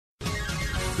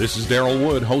This is Daryl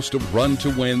Wood, host of Run to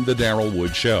Win, the Daryl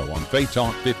Wood Show on Faith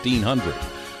Talk 1500.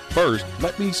 First,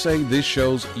 let me say this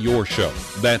show's your show.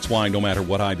 That's why no matter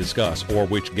what I discuss or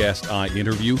which guest I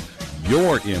interview,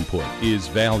 your input is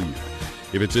valued.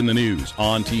 If it's in the news,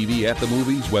 on TV, at the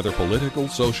movies, whether political,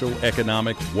 social,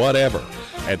 economic, whatever,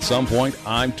 at some point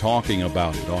I'm talking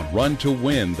about it on Run to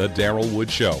Win, the Daryl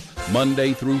Wood Show,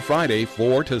 Monday through Friday,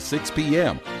 4 to 6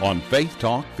 p.m. on Faith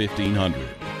Talk 1500.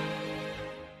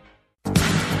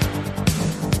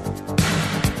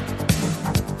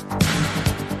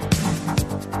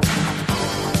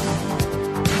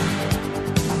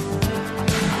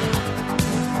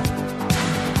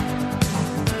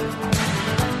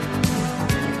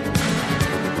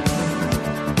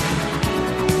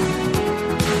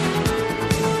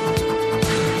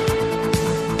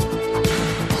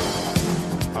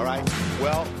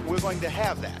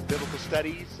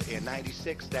 In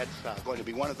 96, that's going to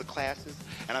be one of the classes,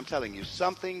 and I'm telling you,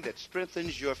 something that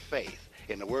strengthens your faith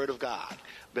in the Word of God,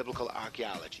 biblical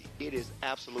archaeology. It is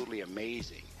absolutely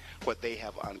amazing what they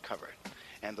have uncovered,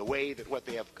 and the way that what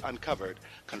they have uncovered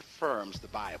confirms the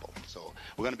Bible. So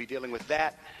we're going to be dealing with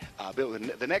that.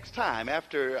 The next time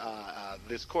after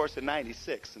this course in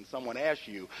 96, and someone asks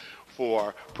you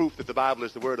for proof that the Bible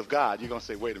is the Word of God, you're going to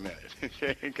say, wait a minute,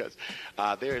 okay? Because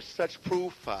there is such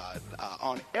proof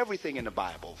on everything in the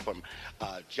Bible, from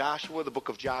Joshua, the book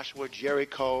of Joshua,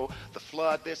 Jericho, the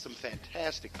flood. There's some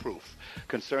fantastic proof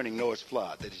concerning Noah's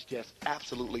flood that is just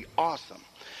absolutely awesome.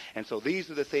 And so these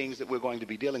are the things that we're going to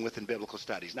be dealing with in biblical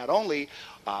studies. Not only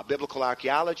biblical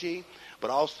archaeology, but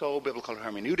also biblical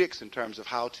hermeneutics in terms of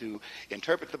how to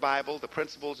interpret the Bible, the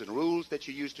principles and rules that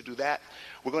you use to do that.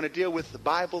 We're going to deal with the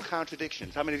Bible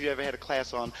contradictions. How many of you ever had a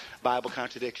class on Bible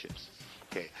contradictions?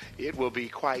 Okay, it will be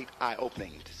quite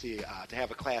eye-opening to see to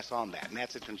have a class on that, and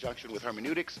that's in conjunction with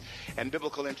hermeneutics and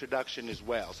biblical introduction as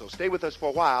well. So stay with us for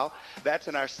a while. That's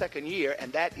in our second year,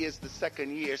 and that is the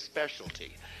second year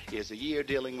specialty, is a year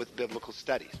dealing with biblical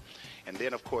studies. And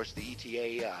then, of course, the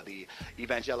ETA, the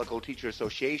Evangelical Teacher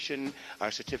Association,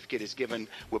 our certificate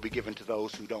will be given to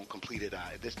those who don't complete it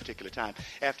at this particular time.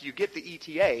 After you get the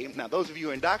ETA, now those of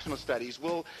you in doctrinal studies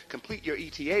will complete your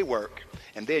ETA work,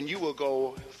 and then you will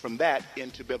go from that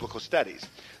into biblical studies.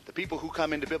 The people who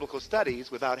come into biblical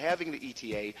studies without having the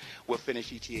ETA will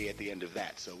finish ETA at the end of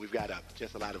that. So we've got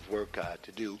just a lot of work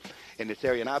to do in this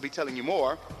area, and I'll be telling you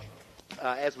more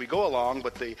as we go along,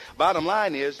 but the bottom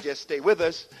line is just stay with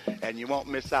us and you won't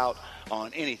miss out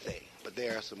on anything. But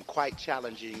there are some quite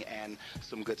challenging and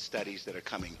some good studies that are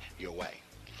coming your way.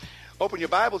 Open your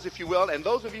Bibles, if you will, and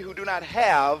those of you who do not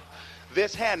have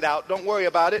this handout, don't worry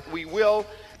about it. We will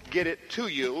get it to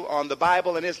you on the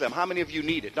Bible and Islam. How many of you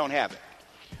need it? Don't have it?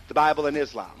 The Bible and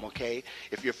Islam, okay?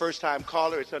 If you're a first-time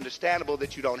caller, it's understandable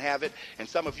that you don't have it, and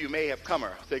some of you may have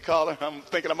comer. Say, caller, I'm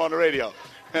thinking I'm on the radio.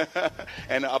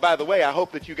 And by the way, I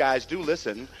hope that you guys do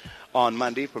listen on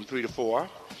Monday from 3 to 4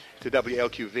 to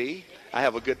WLQV. I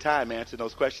have a good time answering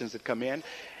those questions that come in.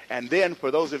 And then for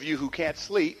those of you who can't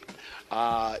sleep,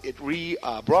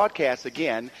 it broadcasts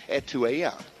again at 2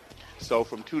 a.m. So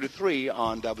from 2 to 3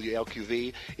 on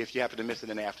WLQV if you happen to miss it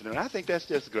in the afternoon. I think that's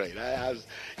just great.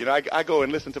 I go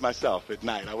and listen to myself at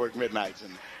night. I work midnights,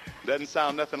 and it doesn't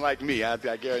sound nothing like me, I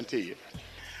guarantee you.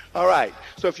 All right,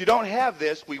 so if you don't have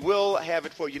this, we will have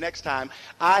it for you next time.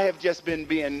 I have just been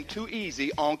being too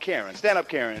easy on Karen. Stand up,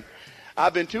 Karen.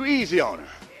 I've been too easy on her.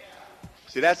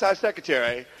 See, that's our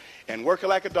secretary, and working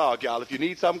like a dog, y'all. If you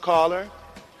need something, call her.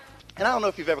 And I don't know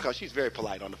if you've ever called. She's very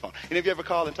polite on the phone. Any of you ever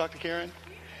called and talked to Karen?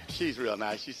 She's real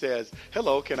nice. She says,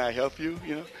 hello, can I help you?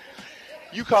 You know,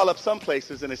 you call up some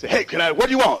places and they say, hey, what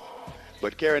do you want?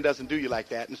 But Karen doesn't do you like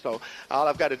that. And so all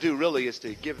I've got to do really is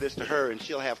to give this to her, and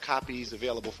she'll have copies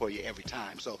available for you every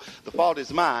time. So the fault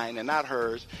is mine and not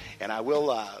hers. And I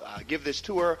will give this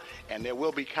to her, and there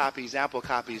will be copies, ample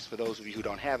copies for those of you who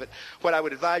don't have it. What I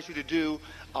would advise you to do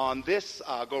on this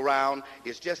go-round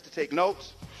is just to take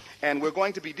notes. And we're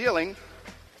going to be dealing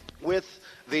with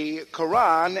the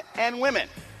Quran and women.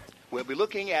 We'll be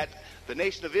looking at the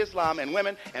Nation of Islam and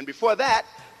women. And before that,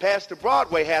 Pastor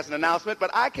Broadway has an announcement, but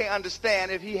I can't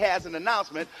understand if he has an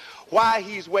announcement why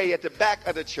he's way at the back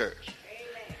of the church.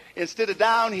 Amen. Instead of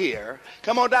down here.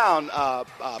 Come on down,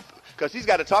 because he's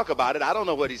got to talk about it. I don't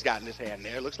know what he's got in his hand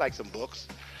there. It looks like some books.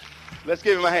 Let's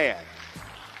give him a hand.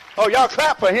 Oh, y'all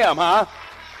clap for him, huh?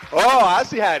 Oh, I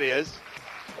see how it is.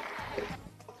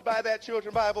 Buy that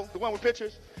children's Bible, the one with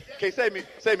pictures? Okay,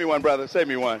 save me one, brother. Save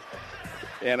me one.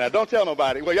 And don't tell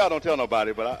nobody. Well, y'all don't tell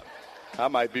nobody, but I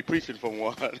might be preaching from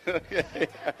one.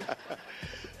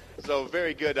 So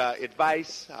very good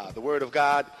advice, the Word of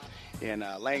God. in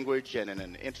language and in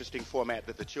an interesting format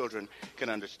that the children can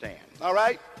understand. All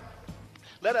right?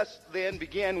 Let us then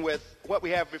begin with what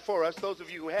we have before us. Those of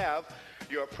you who have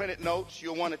your printed notes,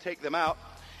 you'll want to take them out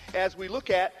as we look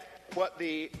at what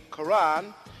the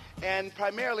Quran and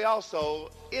primarily also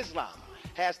Islam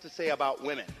has to say about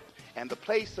women and the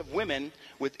place of women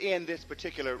within this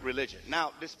particular religion.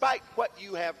 Now, despite what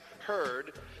you have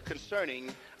heard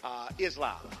concerning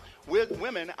Islam,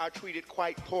 women are treated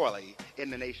quite poorly in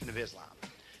the Nation of Islam,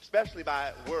 especially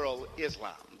by world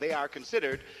Islam. They are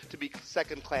considered to be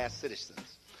second-class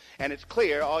citizens. And it's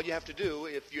clear, all you have to do,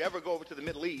 if you ever go over to the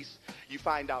Middle East, you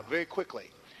find out very quickly.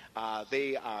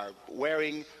 They are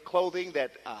wearing clothing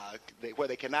that where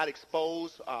they cannot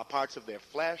expose parts of their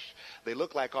flesh. They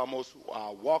look like almost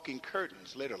walking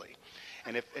curtains, literally.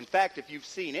 And in fact, if you've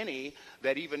seen any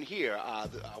that even here,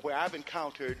 where I've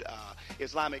encountered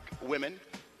Islamic women,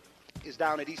 is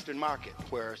down at Eastern Market,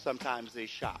 where sometimes they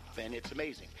shop. And it's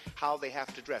amazing how they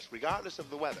have to dress, regardless of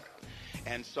the weather.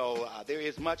 And so there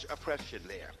is much oppression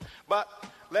there. But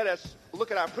let us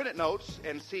look at our printed notes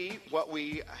and see what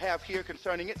we have here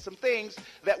concerning it. Some things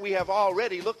that we have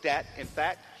already looked at, in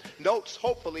fact, notes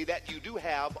hopefully that you do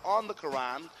have on the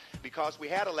Quran, because we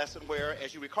had a lesson where,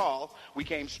 as you recall, we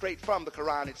came straight from the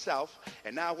Quran itself.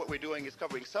 And now what we're doing is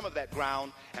covering some of that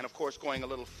ground and, of course, going a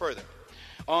little further.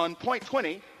 On point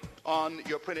 20 on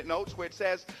your printed notes, where it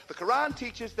says, the Quran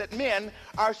teaches that men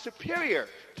are superior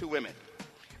to women.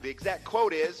 The exact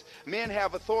quote is, men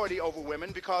have authority over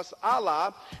women because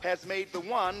Allah has made the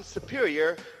one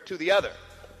superior to the other.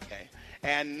 Okay?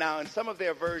 And now in some of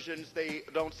their versions, they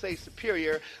don't say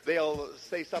superior, they'll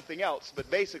say something else. But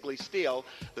basically still,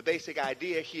 the basic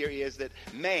idea here is that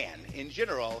man, in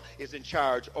general, is in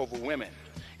charge over women.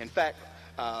 In fact,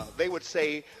 they would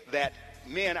say that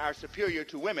men are superior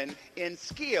to women in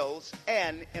skills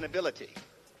and in ability.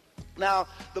 Now,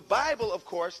 the Bible, of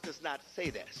course, does not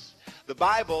say this. The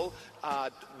Bible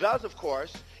does, of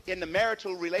course, in the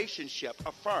marital relationship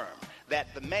affirm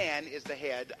that the man is the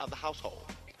head of the household.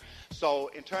 So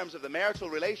in terms of the marital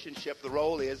relationship, the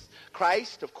role is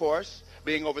Christ, of course,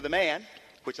 being over the man,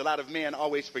 which a lot of men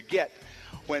always forget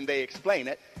when they explain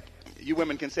it. You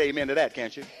women can say amen to that,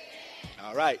 can't you?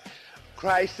 All right.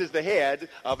 Christ is the head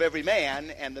of every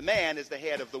man, and the man is the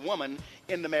head of the woman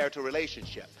in the marital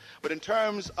relationship. But in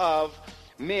terms of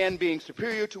men being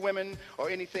superior to women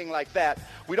or anything like that,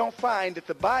 we don't find that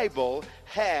the Bible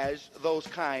has those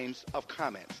kinds of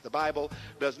comments. The Bible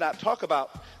does not talk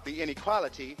about the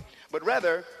inequality, but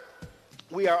rather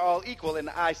we are all equal in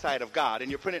the eyesight of God.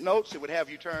 In your printed notes, it would have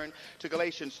you turn to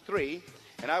Galatians 3,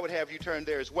 and I would have you turn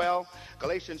there as well.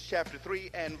 Galatians chapter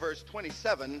 3 and verse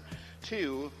 27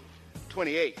 to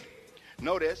 28.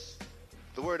 Notice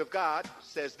the Word of God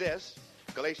says this,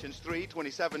 Galatians 3,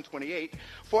 27, 28.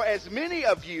 For as many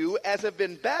of you as have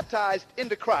been baptized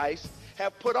into Christ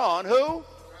have put on who?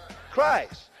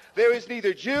 Christ. There is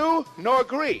neither Jew nor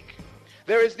Greek.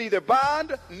 There is neither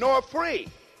bond nor free.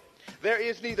 There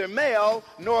is neither male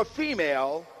nor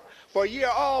female. For ye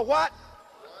are all what?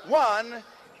 One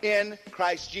in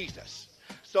Christ Jesus.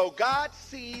 So God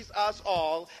sees us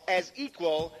all as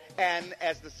equal and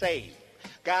as the same.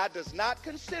 God does not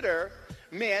consider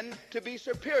men to be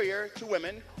superior to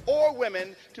women or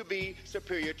women to be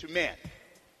superior to men.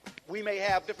 We may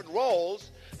have different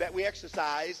roles that we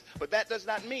exercise, but that does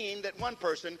not mean that one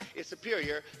person is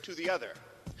superior to the other.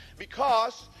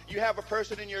 Because you have a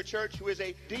person in your church who is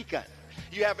a deacon,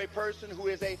 you have a person who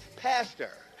is a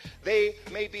pastor. They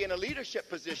may be in a leadership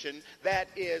position that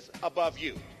is above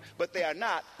you, but they are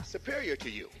not superior to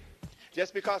you.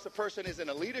 Just because a person is in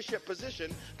a leadership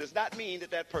position does not mean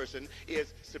that that person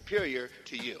is superior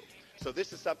to you. So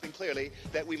this is something clearly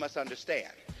that we must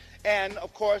understand. And,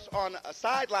 of course, on a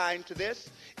sideline to this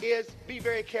is be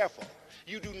very careful.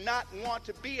 You do not want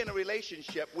to be in a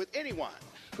relationship with anyone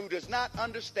who does not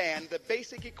understand the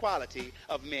basic equality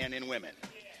of men and women.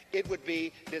 It would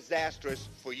be disastrous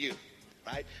for you,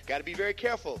 right? Got to be very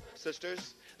careful,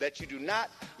 sisters, that you do not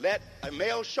let a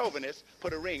male chauvinist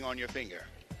put a ring on your finger.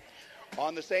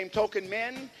 On the same token,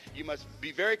 men, you must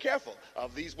be very careful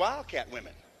of these wildcat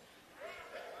women.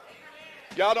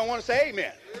 Y'all don't want to say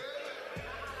amen.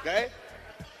 Okay?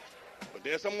 But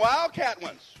there's some wildcat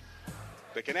ones.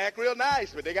 They can act real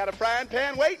nice, but they got a frying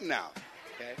pan waiting now.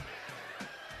 Okay?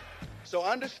 So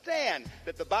understand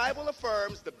that the Bible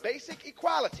affirms the basic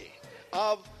equality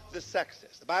of the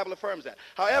sexes. The Bible affirms that.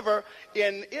 However,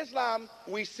 in Islam,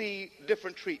 we see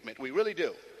different treatment. We really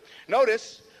do.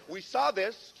 Notice, we saw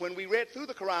this when we read through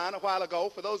the Quran a while ago.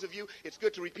 For those of you, it's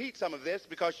good to repeat some of this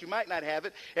because you might not have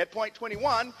it. At point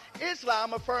 21,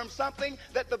 Islam affirms something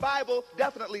that the Bible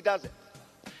definitely doesn't.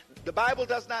 The Bible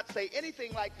does not say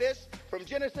anything like this from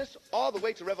Genesis all the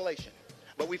way to Revelation.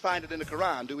 But we find it in the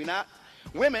Quran, do we not?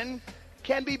 Women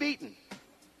can be beaten.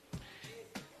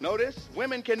 Notice,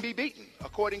 women can be beaten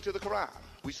according to the Quran.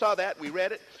 We saw that, we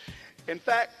read it. In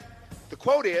fact, the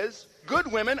quote is,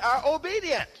 good women are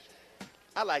obedient.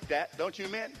 I like that, don't you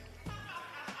men?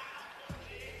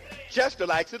 Chester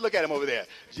likes it. Look at him over there.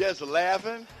 Just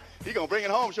laughing. He's going to bring it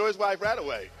home, show his wife right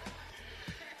away.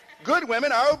 Good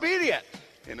women are obedient.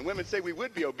 And the women say we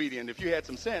would be obedient if you had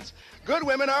some sense. Good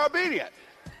women are obedient.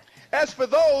 As for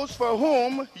those for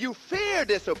whom you fear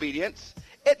disobedience,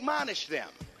 admonish them.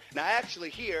 Now, actually,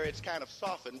 here it's kind of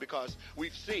softened because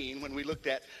we've seen when we looked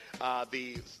at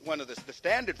the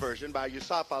standard version by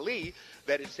Yusuf Ali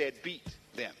that it said beat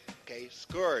them, okay,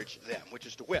 scourge them, which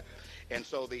is to whip. And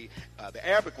so the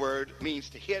Arabic word means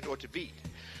to hit or to beat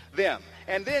them.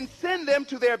 And then send them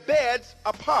to their beds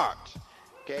apart,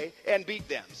 okay, and beat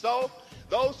them. So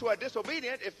those who are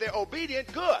disobedient, if they're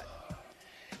obedient, good.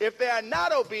 If they are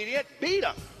not obedient, beat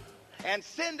them and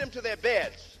send them to their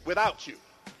beds without you.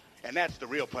 And that's the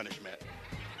real punishment.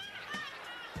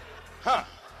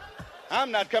 I'm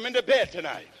not coming to bed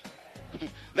tonight.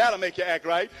 That'll make you act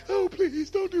right. Oh, please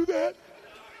don't do that.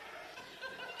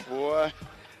 Boy,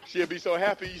 she'll be so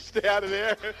happy you stay out of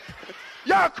there.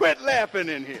 Y'all quit laughing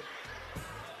in here.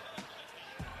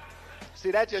 See,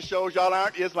 that just shows y'all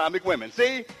aren't Islamic women.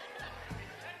 See?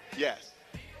 Yes.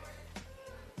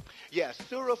 Yes,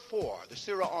 Surah 4, the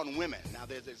Surah on women. Now,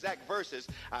 there's exact verses.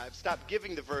 I've stopped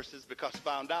giving the verses because I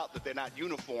found out that they're not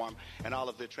uniform in all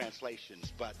of the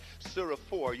translations. But Surah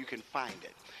 4, you can find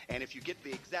it. And if you get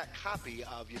the exact copy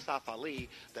of Yusuf Ali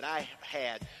that I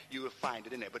had, you will find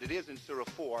it in there. But it is in Surah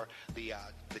 4, the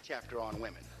chapter on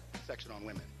women, section on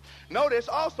women. Notice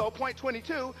also, point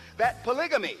 22, that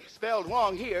polygamy, spelled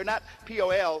wrong here, not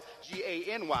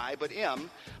P-O-L-G-A-N-Y, but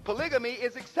M, polygamy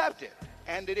is accepted,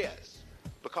 and it is.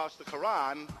 Because the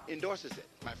Quran endorses it,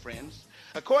 my friends.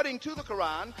 According to the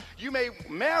Quran, you may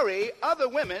marry other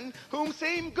women whom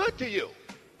seem good to you.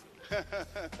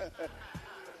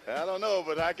 I don't know,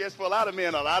 but I guess for a lot of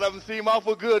men, a lot of them seem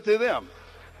awful good to them,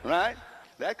 right?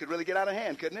 That could really get out of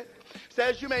hand, couldn't it? It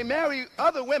says you may marry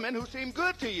other women who seem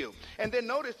good to you. And then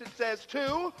notice it says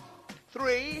 2,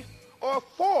 3, or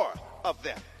 4 of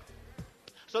them.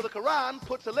 So the Quran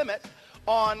puts a limit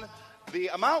on the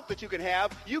amount that you can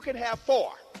have. You can have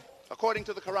 4, according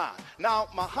to the Quran. Now,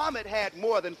 Muhammad had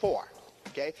more than 4.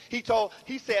 Okay?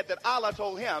 He said that Allah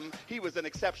told him he was an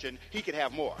exception. He could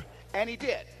have more. And he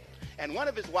did. And one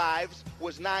of his wives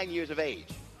was 9 years of age.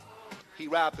 He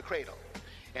robbed the cradle.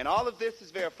 And all of this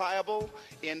is verifiable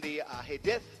in the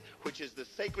Hadith, which is the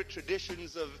sacred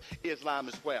traditions of Islam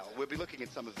as well. We'll be looking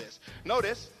at some of this.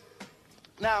 Notice,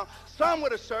 now, some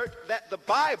would assert that the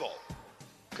Bible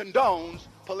condones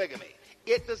polygamy.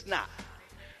 It does not.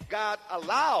 God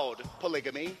allowed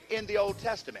polygamy in the Old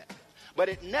Testament, but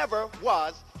it never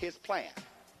was his plan.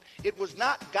 It was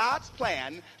not God's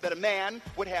plan that a man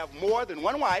would have more than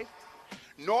one wife,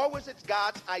 nor was it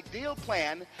God's ideal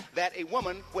plan that a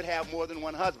woman would have more than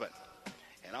one husband.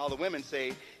 And all the women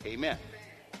say, amen.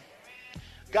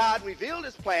 God revealed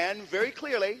his plan very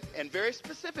clearly and very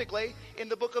specifically in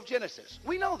the book of Genesis.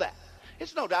 We know that.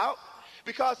 It's no doubt.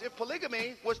 Because if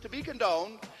polygamy was to be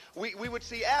condoned, we would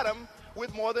see Adam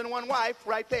with more than one wife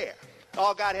right there.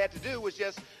 All God had to do was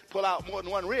just pull out more than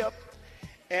one rib,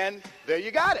 and there you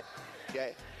got it.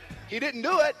 Okay? He didn't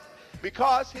do it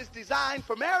because his design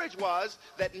for marriage was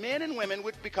that men and women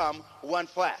would become one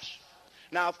flesh.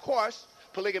 Now, of course,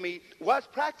 polygamy was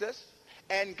practiced,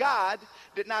 and God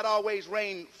did not always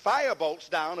rain fire bolts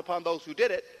down upon those who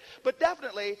did it, but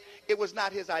definitely it was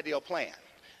not his ideal plan.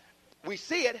 We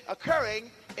see it occurring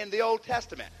in the Old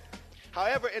Testament.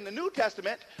 However, in the New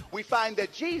Testament, we find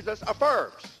that Jesus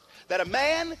affirms that a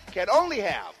man can only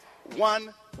have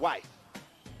one wife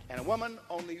and a woman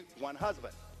only one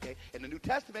husband. Okay? In the New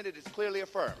Testament, it is clearly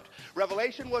affirmed.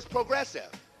 Revelation was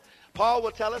progressive. Paul will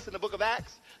tell us in the book of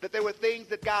Acts that there were things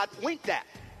that God winked at.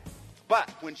 But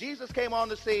when Jesus came on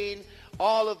the scene,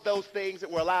 all of those things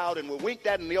that were allowed and were winked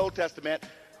at in the Old Testament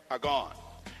are gone.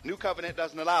 New covenant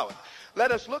doesn't allow it.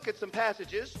 Let us look at some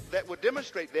passages that would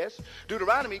demonstrate this.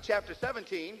 Deuteronomy chapter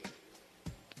 17.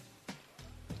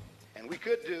 And we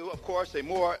could do, of course, a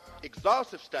more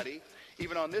exhaustive study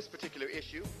even on this particular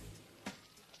issue.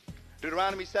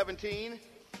 Deuteronomy 17.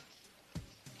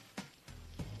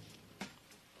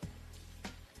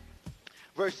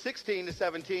 Verse 16 to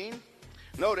 17.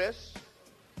 Notice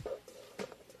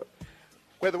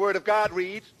where the word of God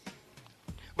reads,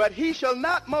 "But he shall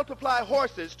not multiply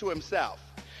horses to himself,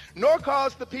 nor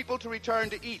cause the people to return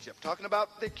to Egypt," talking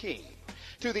about the king,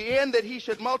 to the end that he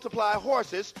should multiply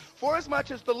horses,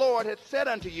 forasmuch as the Lord hath said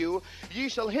unto you, ye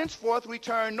shall henceforth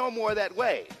return no more that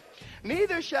way.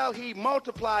 Neither shall he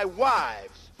multiply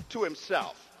wives to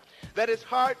himself, that his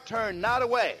heart turn not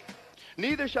away.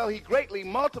 Neither shall he greatly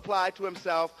multiply to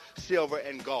himself silver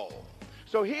and gold.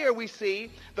 So here we see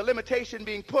the limitation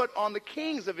being put on the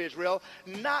kings of Israel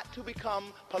not to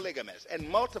become polygamous and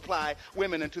multiply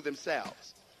women unto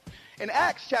themselves. In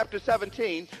Acts chapter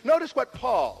 17, notice what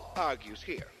Paul argues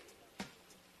here.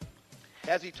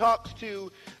 As he talks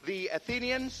to the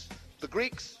Athenians, the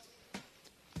Greeks,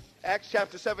 Acts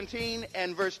chapter 17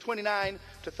 and verse 29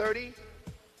 to 30,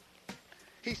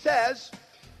 he says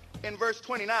in verse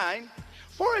 29,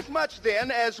 forasmuch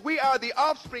then as we are the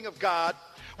offspring of God,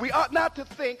 we ought not to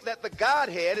think that the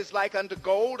Godhead is like unto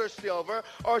gold or silver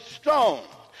or stone,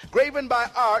 graven by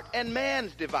art and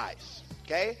man's device.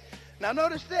 Okay? Now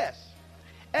notice this.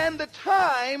 And the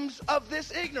times of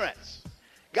this ignorance.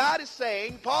 God is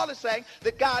saying, Paul is saying,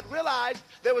 that God realized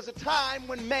there was a time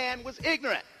when man was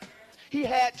ignorant. He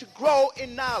had to grow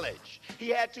in knowledge. He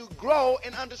had to grow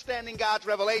in understanding God's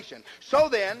revelation. So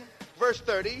then, verse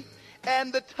 30,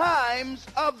 and the times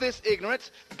of this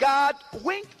ignorance God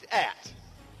winked at.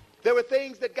 There were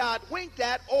things that God winked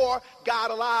at or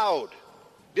God allowed.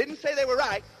 Didn't say they were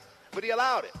right, but he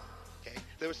allowed it. Okay?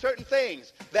 There were certain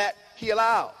things that he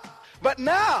allowed. But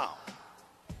now,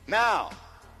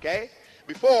 okay,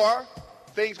 before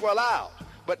things were allowed,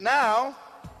 but now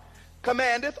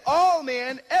commandeth all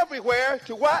men everywhere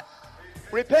to what?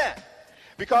 Repent.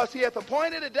 Because he hath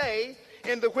appointed a day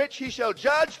in the which he shall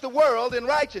judge the world in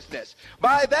righteousness.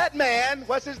 By that man,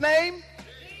 what's his name?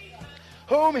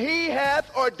 Whom he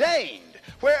hath ordained,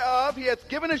 whereof he hath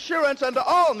given assurance unto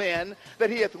all men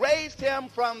that he hath raised him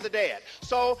from the dead.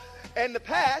 So, in the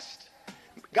past,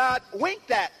 God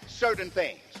winked at certain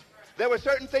things. There were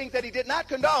certain things that he did not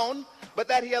condone, but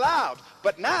that he allowed.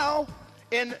 But now,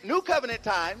 in New Covenant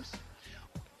times,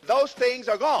 those things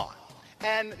are gone.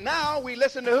 And now we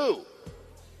listen to who?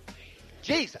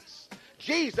 Jesus.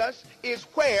 Jesus is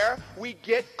where we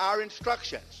get our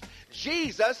instructions.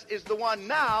 Jesus is the one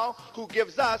now who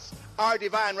gives us our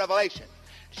divine revelation.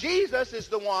 Jesus is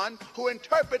the one who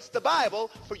interprets the Bible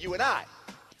for you and I.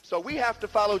 So we have to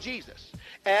follow Jesus.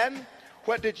 And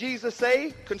what did Jesus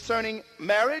say concerning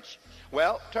marriage?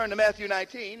 Well, turn to Matthew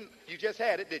 19. You just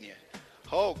had it, didn't you?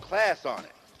 Whole class on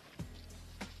it.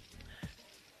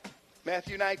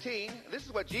 Matthew 19, this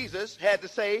is what Jesus had to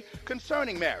say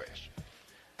concerning marriage.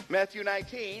 Matthew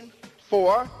 19,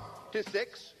 4 to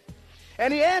 6.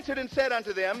 And he answered and said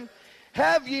unto them,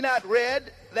 have ye not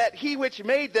read that he which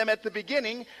made them at the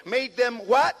beginning made them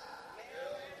what?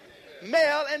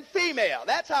 Male and female.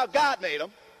 That's how God made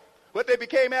them. What they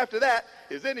became after that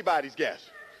is anybody's guess.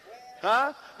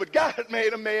 Huh? But God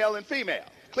made them male and female.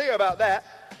 Clear about that.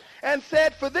 And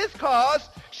said, for this cause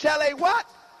shall a what?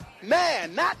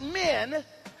 Man, not men,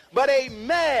 but a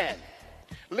man.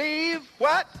 Leave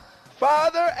what?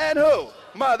 Father and who?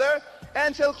 Mother,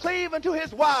 and shall cleave unto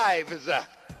his wives.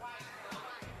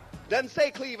 Doesn't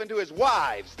say cleave unto his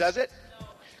wives, does it?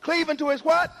 Cleave unto his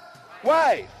what?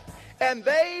 Wife. And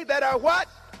they that are what?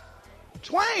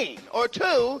 Twain or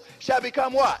two shall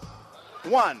become what?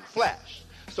 One flesh.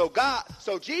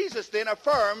 So Jesus then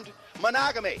affirmed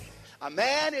monogamy. A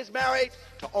man is married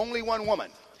to only one woman,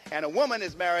 and a woman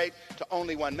is married to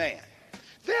only one man.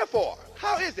 Therefore,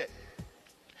 how is it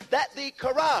that the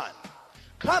Quran,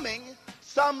 coming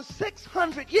some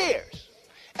 600 years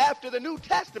after the New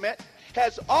Testament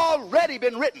has already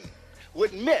been written,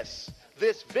 would miss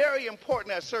this very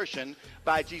important assertion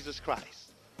by Jesus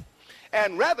Christ?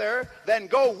 And rather than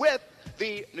go with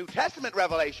the New Testament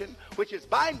revelation, which is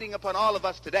binding upon all of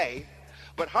us today,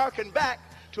 but hearken back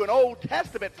to an Old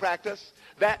Testament practice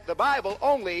that the Bible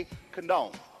only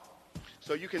condoned.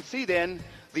 So you can see then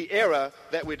the era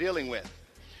that we're dealing with.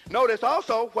 Notice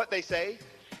also what they say,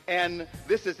 and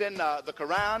this is in the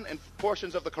Quran and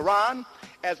portions of the Quran,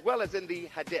 as well as in the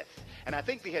Hadith. And I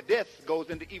think the Hadith goes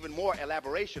into even more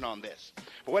elaboration on this.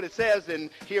 But what it says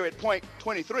in here at point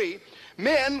 23,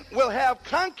 men will have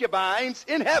concubines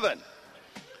in heaven.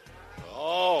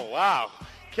 Oh, wow.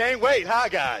 Can't wait, huh,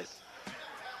 guys?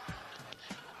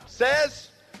 Says,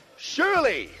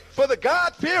 surely for the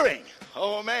God-fearing.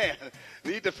 Oh, man,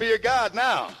 need to fear God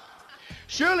now.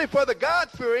 Surely for the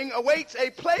God-fearing awaits a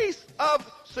place of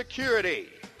security.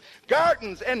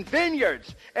 Gardens and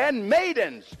vineyards and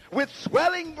maidens with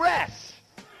swelling breasts.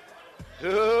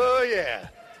 Oh, yeah.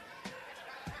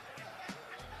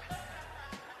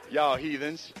 Y'all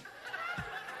heathens.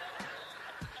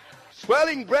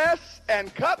 Swelling breasts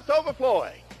and cups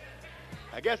overflowing.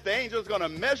 I guess the angel's going to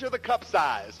measure the cup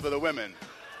size for the women.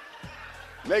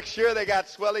 Make sure they got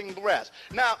swelling breasts.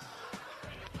 Now,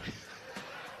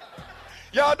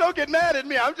 y'all don't get mad at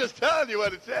me. I'm just telling you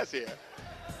what it says here.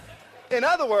 In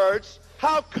other words,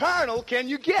 how carnal can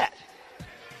you get?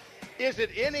 Is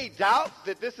it any doubt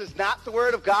that this is not the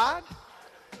Word of God?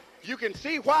 You can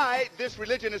see why this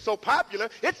religion is so popular.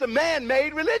 It's a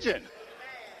man-made religion.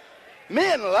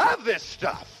 Men love this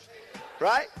stuff,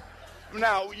 right?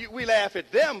 Now, we laugh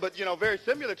at them, but, very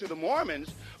similar to the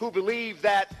Mormons who believe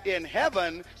that in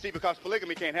heaven, see, because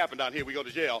polygamy can't happen down here, we go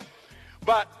to jail.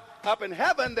 But up in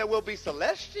heaven, there will be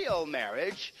celestial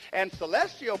marriage and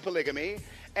celestial polygamy,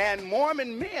 and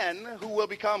Mormon men who will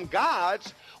become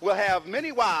gods will have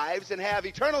many wives and have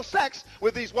eternal sex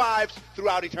with these wives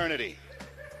throughout eternity.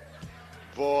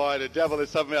 Boy, the devil is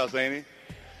something else, ain't he?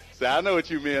 Say, I know what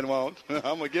you men want. I'm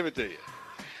going to give it to you.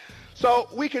 So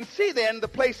we can see then the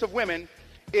place of women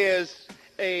is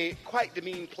a quite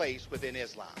demeaned place within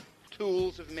Islam.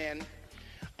 Tools of men,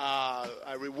 a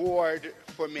reward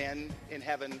for men in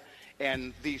heaven,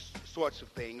 and these sorts of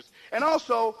things. And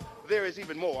also, there is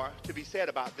even more to be said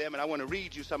about them, and I want to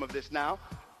read you some of this now.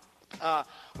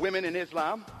 Women in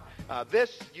Islam.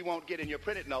 This you won't get in your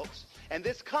printed notes, and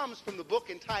this comes from the book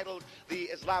entitled The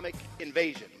Islamic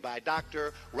Invasion by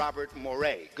Dr. Robert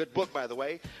Moray. Good book, by the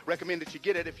way. Recommend that you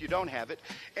get it if you don't have it.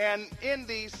 And in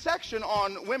the section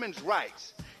on women's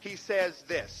rights, he says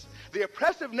this: the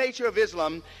oppressive nature of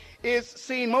Islam is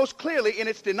seen most clearly in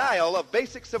its denial of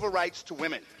basic civil rights to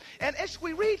women. And as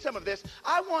we read some of this,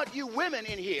 I want you women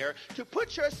in here to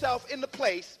put yourself in the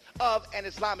place of an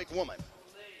Islamic woman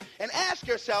and ask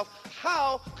yourself,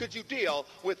 how could you deal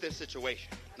with this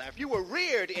situation? Now, if you were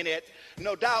reared in it,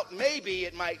 no doubt maybe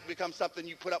it might become something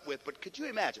you put up with, but could you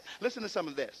imagine? Listen to some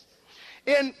of this.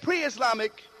 In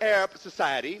pre-Islamic Arab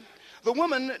society, the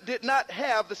women did not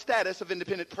have the status of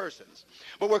independent persons,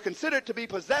 but were considered to be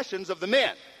possessions of the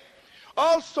men.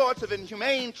 All sorts of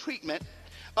inhumane treatment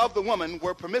of the woman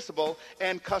were permissible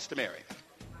and customary.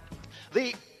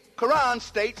 The Quran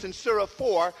states in Surah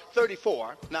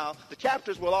 4:34, now the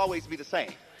chapters will always be the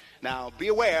same. Now be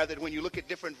aware that when you look at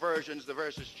different versions, the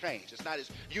verses change. It's not as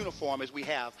uniform as we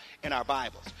have in our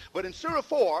Bibles. But in Surah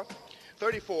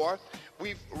 4:34,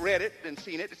 we've read it and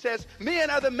seen it. It says,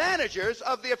 men are the managers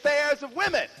of the affairs of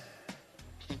women.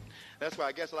 That's why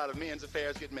I guess a lot of men's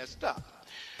affairs get messed up.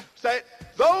 Say,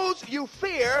 those you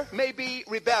fear may be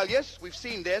rebellious. We've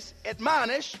seen this.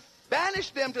 Admonish,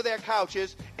 banish them to their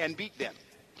couches, and beat them.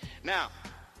 Now,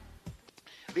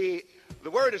 the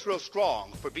word is real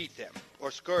strong for beat them or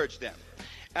scourge them.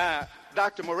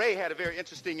 Dr. Moray had a very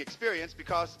interesting experience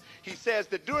because he says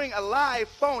that during a live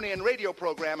phone-in radio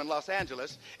program in Los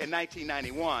Angeles in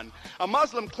 1991, a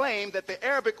Muslim claimed that the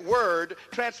Arabic word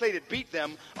translated beat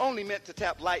them only meant to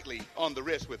tap lightly on the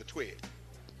wrist with a twig.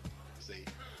 See,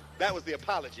 that was the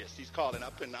apologist he's calling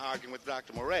up and arguing with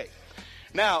Dr. Moray.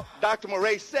 Now, Dr.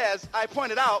 Moray says, I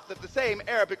pointed out that the same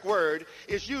Arabic word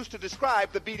is used to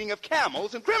describe the beating of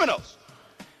camels and criminals.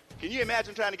 Can you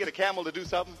imagine trying to get a camel to do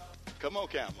something? Come on,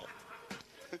 camel.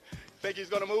 Think he's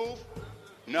going to move?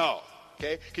 No.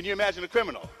 Okay? Can you imagine a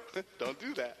criminal? Don't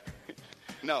do that.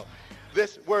 No.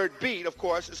 This word beat, of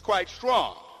course, is quite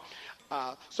strong.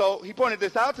 So he pointed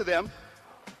this out to them.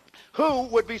 Who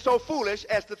would be so foolish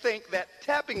as to think that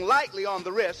tapping lightly on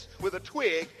the wrist with a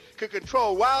twig could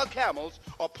control wild camels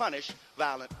or punish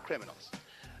violent criminals?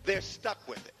 They're stuck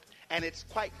with it, and it's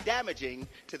quite damaging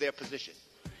to their position.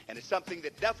 And it's something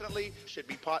that definitely should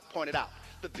be pointed out,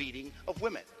 the beating of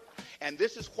women. And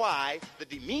this is why the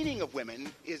demeaning of women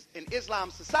is in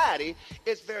Islam society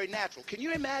is very natural. Can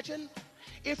you imagine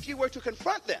if you were to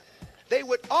confront them?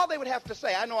 All they would have to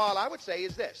say, I know all I would say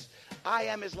is this: I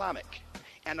am Islamic,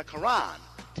 and the Quran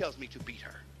tells me to beat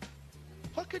her.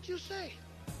 What could you say?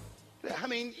 I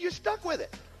mean, you're stuck with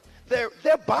it.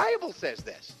 Their Bible says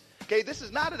this. Okay, this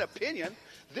is not an opinion.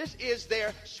 This is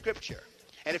their scripture.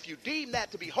 And if you deem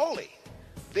that to be holy,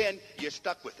 then you're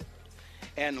stuck with it.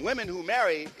 And women who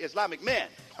marry Islamic men,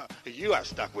 you are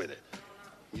stuck with it.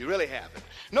 You really have it.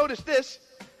 Notice this,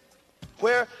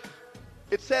 where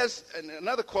it says,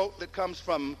 another quote that comes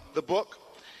from the book,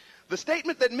 the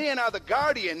statement that men are the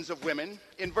guardians of women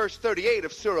in verse 38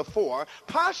 of Surah 4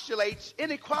 postulates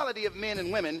inequality of men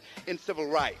and women in civil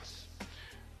rights.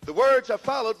 The words are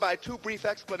followed by two brief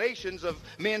explanations of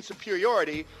men's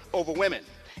superiority over women.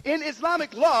 In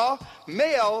Islamic law,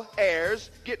 male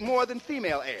heirs get more than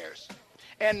female heirs,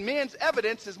 and men's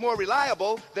evidence is more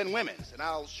reliable than women's, and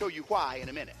I'll show you why in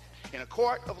a minute. In a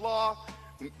court of law,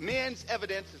 men's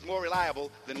evidence is more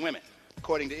reliable than women,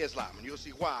 according to Islam, and you'll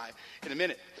see why in a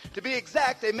minute. To be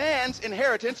exact, a man's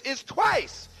inheritance is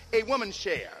twice a woman's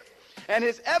share, and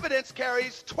his evidence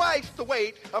carries twice the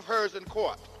weight of hers in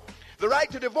court. The right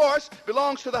to divorce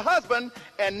belongs to the husband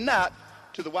and not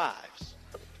to the wives.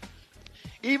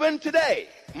 Even today,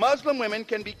 Muslim women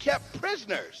can be kept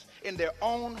prisoners in their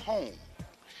own home.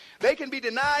 They can be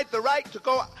denied the right to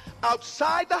go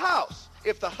outside the house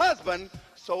if the husband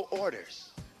so orders.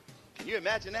 Can you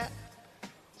imagine that?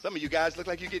 Some of you guys look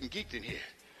like you're getting geeked in here,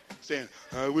 saying,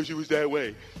 I wish it was that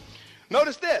way.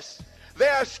 Notice this. They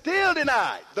are still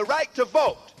denied the right to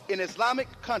vote in Islamic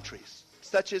countries,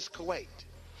 such as Kuwait.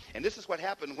 And this is what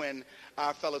happened when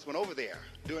our fellows went over there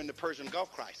during the Persian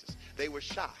Gulf crisis. They were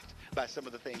shocked by some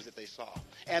of the things that they saw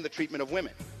and the treatment of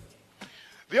women.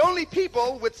 The only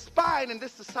people with spine in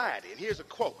this society, and here's a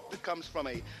quote that comes from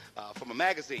a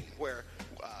magazine where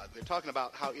they're talking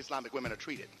about how Islamic women are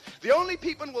treated. The only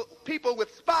people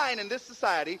with spine in this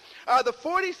society are the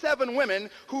 47 women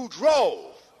who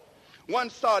drove, one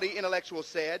Saudi intellectual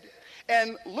said,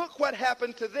 and look what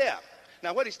happened to them.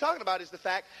 Now, what he's talking about is the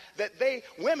fact that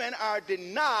women are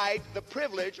denied the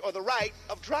privilege or the right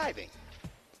of driving.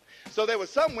 So there were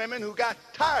some women who got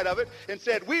tired of it and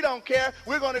said, we don't care,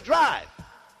 we're going to drive.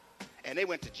 And they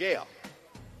went to jail.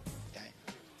 Okay.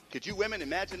 Could you women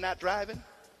imagine not driving?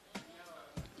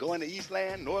 Going to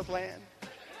Eastland, Northland,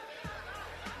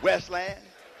 Westland?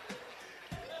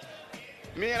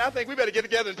 Man, I think we better get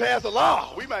together and pass a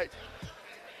law. We might.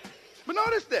 But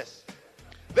notice this.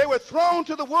 They were thrown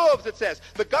to the wolves, it says.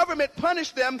 The government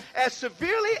punished them as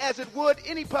severely as it would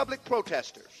any public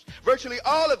protesters. Virtually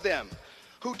all of them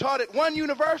who taught at one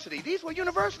university, these were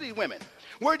university women,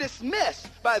 were dismissed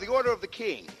by the order of the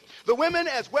king. The women,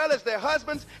 as well as their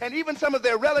husbands and even some of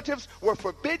their relatives, were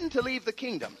forbidden to leave the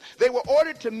kingdom. They were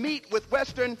ordered to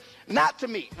not to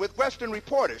meet with Western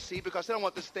reporters, see, because they don't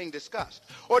want this thing discussed,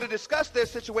 or to discuss their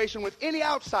situation with any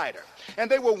outsider. And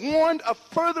they were warned of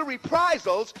further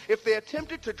reprisals if they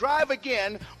attempted to drive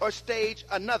again or stage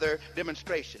another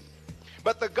demonstration.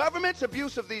 But the government's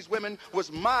abuse of these women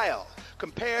was mild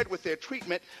compared with their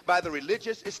treatment by the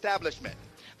religious establishment.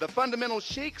 The fundamental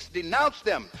sheiks denounced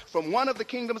them from one of the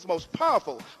kingdom's most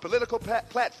powerful political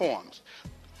platforms.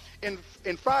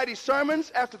 In Friday's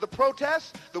sermons after the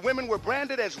protests, the women were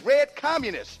branded as red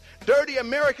communists, dirty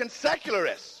American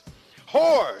secularists,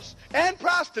 whores, and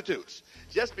prostitutes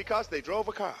just because they drove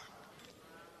a car.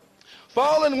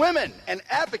 Fallen women and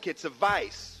advocates of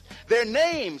vice. Their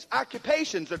names,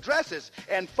 occupations, addresses,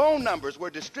 and phone numbers were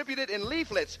distributed in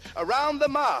leaflets around the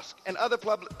mosque and other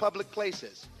public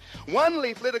places. One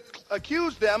leaflet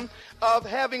accused them of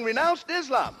having renounced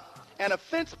Islam, an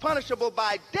offense punishable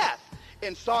by death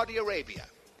in Saudi Arabia.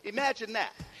 Imagine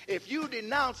that. If you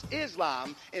denounce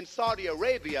Islam in Saudi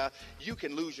Arabia, you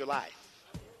can lose your life.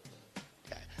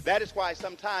 Okay. That is why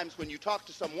sometimes when you talk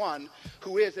to someone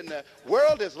who is in the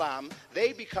world Islam,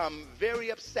 they become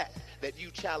very upset that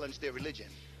you challenge their religion,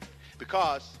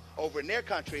 because over in their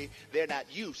country, they're not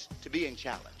used to being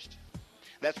challenged.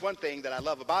 That's one thing that I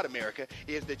love about America,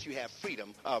 is that you have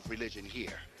freedom of religion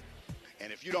here.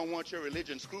 And if you don't want your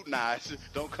religion scrutinized,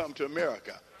 don't come to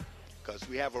America, because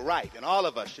we have a right, and all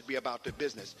of us should be about the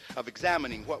business of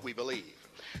examining what we believe.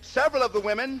 Several of the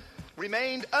women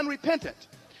remained unrepentant,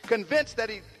 convinced that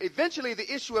eventually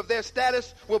the issue of their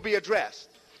status will be addressed.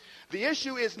 The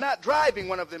issue is not driving,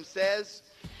 one of them says.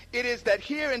 It is that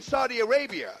here in Saudi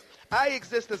Arabia, I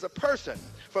exist as a person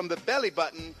from the belly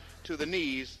button to the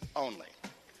knees only.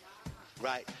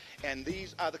 Right? And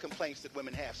these are the complaints that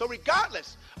women have. So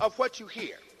regardless of what you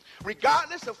hear,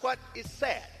 regardless of what is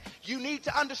said, you need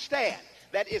to understand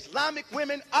that Islamic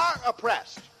women are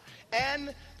oppressed.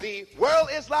 And the world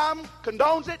Islam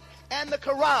condones it, and the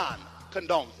Quran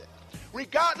condones it.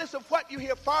 Regardless of what you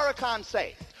hear Farrakhan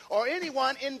say, or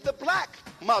anyone in the black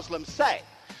Muslims say,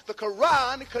 the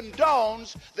Quran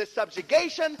condones the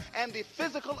subjugation and the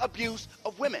physical abuse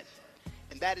of women.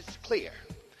 And that is clear.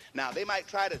 Now, they might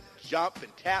try to jump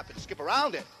and tap and skip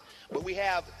around it, but we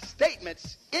have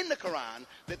statements in the Quran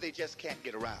that they just can't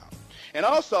get around. And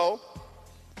also,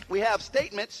 we have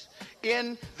statements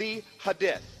in the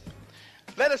Hadith.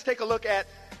 Let us take a look at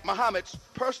Muhammad's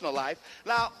personal life.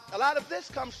 Now, a lot of this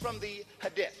comes from the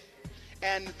Hadith,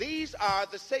 and these are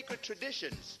the sacred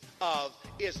traditions of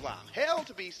Islam, held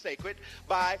to be sacred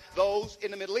by those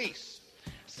in the Middle East.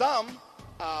 Some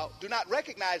do not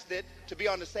recognize it to be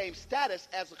on the same status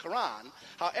as the Quran.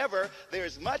 However, there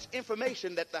is much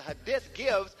information that the Hadith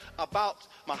gives about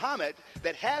Muhammad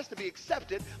that has to be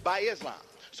accepted by Islam.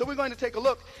 So we're going to take a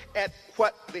look at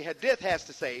what the Hadith has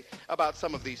to say about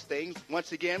some of these things.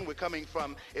 Once again, we're coming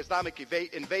from Islamic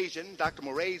Invasion, Dr.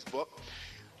 Moray's book.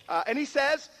 And he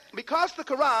says, because the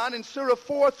Quran in Surah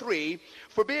 4:3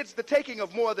 forbids the taking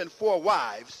of more than 4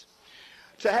 wives,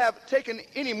 to have taken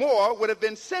any more would have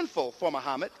been sinful for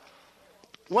Muhammad.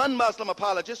 One Muslim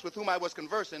apologist with whom I was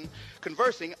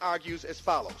conversing argues as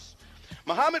follows.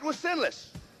 Muhammad was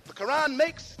sinless. The Quran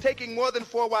makes taking more than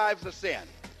 4 wives a sin.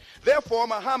 Therefore,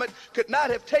 Muhammad could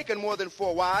not have taken more than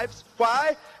 4 wives.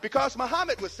 Why? Because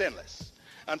Muhammad was sinless.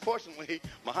 Unfortunately,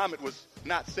 Muhammad was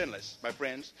not sinless, my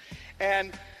friends.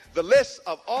 And the lists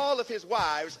of all of his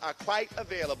wives are quite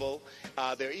available.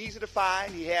 They're easy to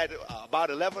find. He had about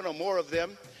 11 or more of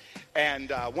them.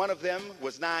 And one of them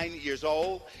was 9 years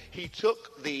old. He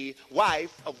took the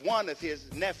wife of one of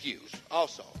his nephews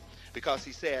also, because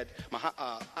he said,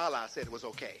 Allah said it was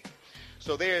okay.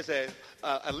 So there's a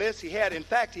list. He had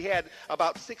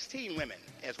about 16 women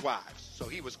as wives. So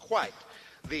he was quite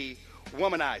the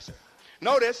womanizer.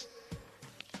 Notice,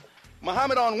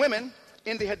 Muhammad on women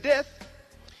in the Hadith,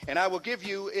 and I will give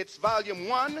you its volume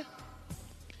 1,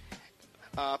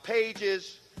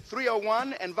 pages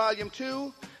 301, and volume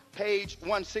 2, page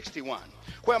 161,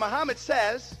 where Muhammad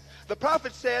says, the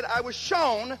Prophet said, I was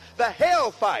shown the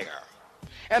hellfire,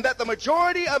 and that the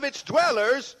majority of its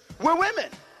dwellers were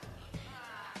women.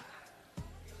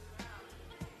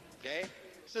 Okay?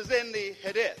 This is in the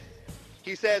Hadith.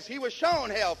 He says he was shown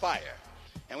hellfire.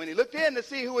 And when he looked in to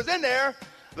see who was in there,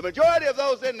 the majority of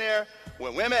those in there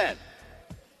were women.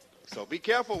 So be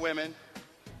careful, women.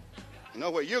 You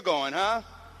know where you're going, huh?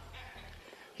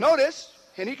 Notice,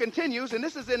 and he continues, and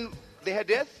this is in the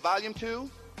Hadith, volume 2,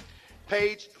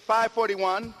 page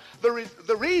 541.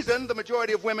 The reason the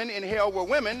majority of women in hell were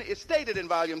women is stated in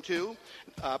volume 2,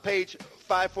 page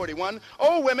 541.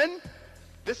 O women,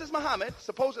 this is Muhammad,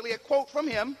 supposedly a quote from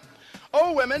him.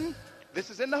 O women, this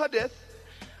is in the Hadith,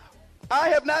 I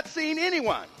have not seen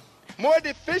anyone more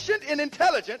deficient in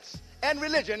intelligence and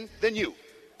religion than you.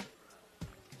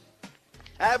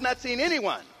 I have not seen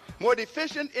anyone more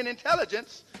deficient in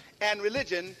intelligence and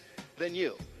religion than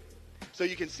you. So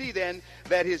you can see then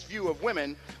that his view of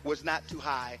women was not too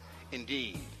high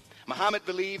indeed. Muhammad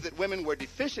believed that women were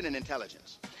deficient in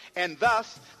intelligence, and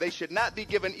thus they should not be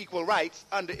given equal rights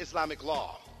under Islamic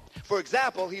law. For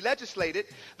example, he legislated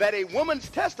that a woman's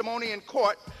testimony in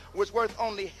court was worth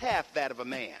only half that of a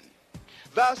man.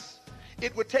 Thus,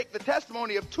 it would take the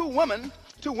testimony of two women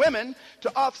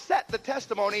to offset the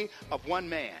testimony of one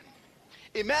man.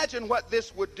 Imagine what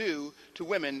this would do to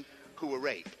women who were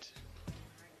raped.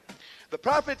 The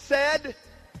Prophet said,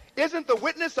 isn't the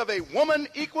witness of a woman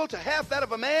equal to half that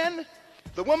of a man?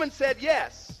 The woman said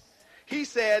yes. He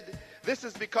said, this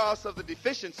is because of the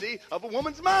deficiency of a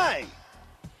woman's mind.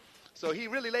 So he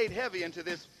really laid heavy into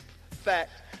this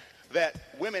fact that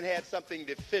women had something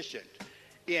deficient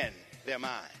in their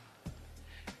mind.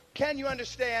 Can you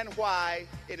understand why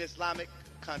in Islamic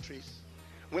countries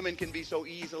women can be so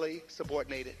easily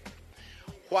subordinated?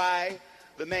 Why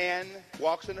the man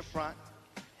walks in the front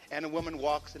and a woman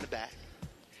walks in the back?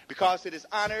 Because it is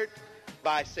honored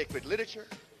by sacred literature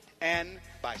and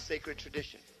by sacred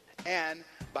tradition and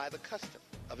by the custom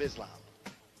of Islam.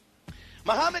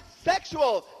 Muhammad's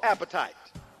sexual appetite,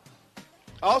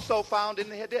 also found in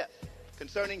the Hadith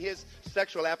concerning his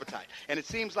sexual appetite. And it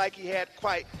seems like he had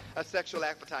quite a sexual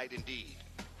appetite indeed.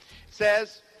 It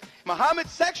says,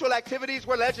 Muhammad's sexual activities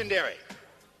were legendary.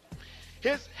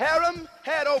 His harem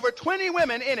had over 20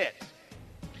 women in it.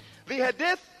 The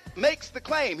Hadith makes the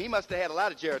claim, he must have had a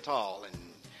lot of Geritol and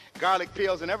garlic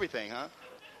pills and everything, huh?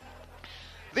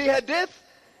 The Hadith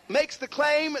makes the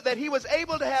claim that he was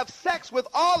able to have sex with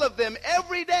all of them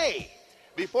every day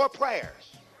before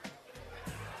prayers.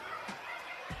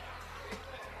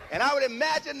 And I would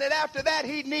imagine that after that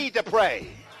he'd need to pray.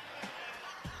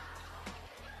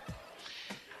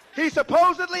 He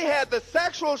supposedly had the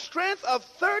sexual strength of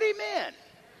 30 men.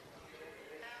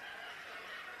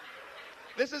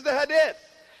 This is the Hadith.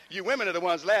 You women are the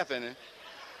ones laughing.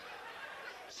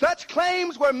 Such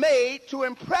claims were made to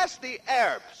impress the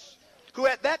Arabs, who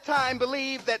at that time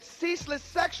believed that ceaseless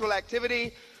sexual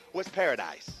activity was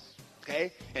paradise.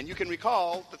 Okay? And you can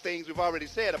recall the things we've already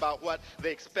said about what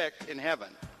they expect in heaven.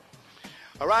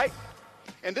 All right?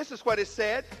 And this is what is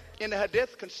said in the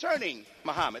Hadith concerning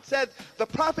Muhammad. It said, the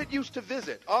Prophet used to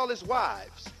visit all his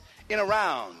wives in a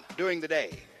round during the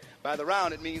day. By the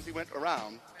round, it means he went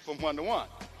around from one to one.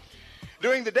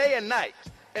 During the day and night.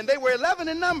 And they were 11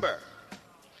 in number.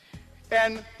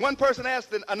 And one person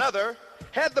asked another,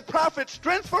 had the Prophet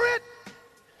strength for it?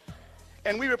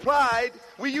 And we replied,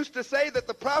 we used to say that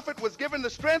the Prophet was given the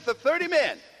strength of 30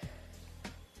 men.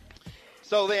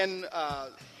 So then,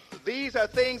 these are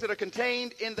things that are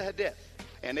contained in the Hadith,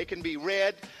 and they can be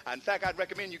read. In fact, I'd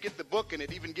recommend you get the book, and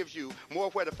it even gives you more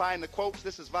where to find the quotes.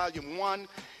 This is volume 1,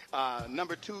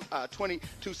 number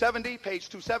 270, page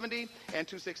 270 and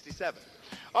 267.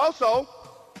 Also,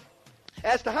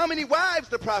 as to how many wives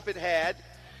the prophet had,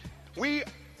 we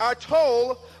are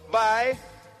told by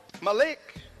Malik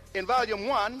in volume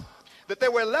 1 that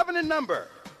there were 11 in number.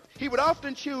 He would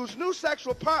often choose new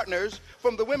sexual partners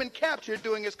from the women captured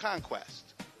during his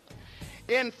conquest.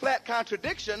 In flat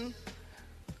contradiction,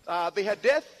 the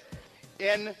Hadith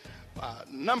in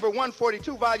number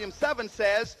 142, volume 7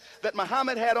 says that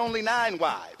Muhammad had only 9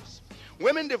 wives.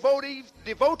 Women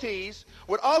devotees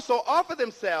would also offer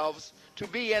themselves to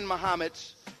be in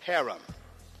Muhammad's harem.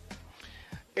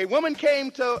 A woman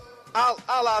came to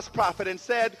Allah's prophet and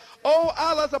said, "Oh,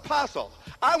 Allah's apostle,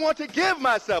 I want to give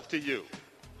myself to you."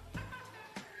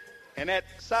 And that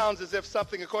sounds as if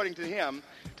something, according to him,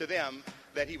 to them,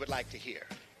 that he would like to hear.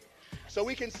 So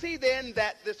we can see then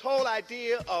that this whole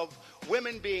idea of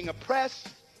women being oppressed,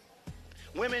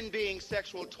 women being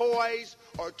sexual toys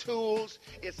or tools,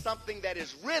 is something that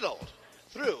is riddled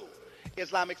through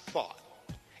Islamic thought.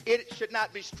 It should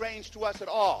not be strange to us at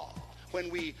all when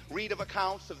we read of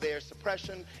accounts of their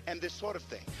suppression and this sort of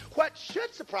thing. What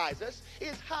should surprise us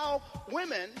is how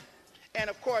women, and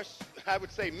of course I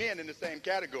would say men in the same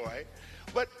category,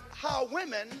 but how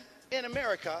women in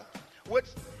America would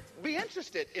be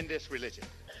interested in this religion.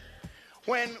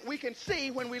 When we can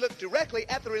see, when we look directly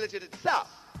at the religion itself,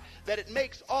 that it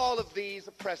makes all of these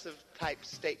oppressive type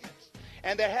statements.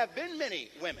 And there have been many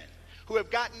women who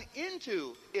have gotten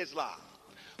into Islam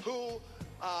who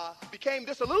became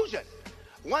disillusioned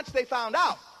once they found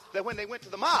out that when they went to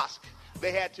the mosque,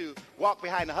 they had to walk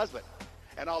behind the husband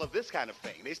and all of this kind of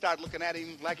thing. They started looking at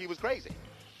him like he was crazy.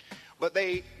 But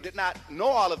they did not know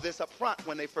all of this up front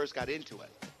when they first got into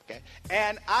it. Okay?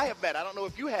 And I have met, I don't know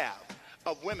if you have,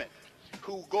 of women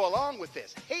who go along with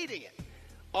this, hating it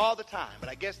all the time. But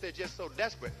I guess they're just so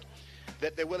desperate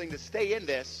that they're willing to stay in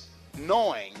this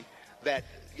knowing that,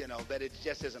 that it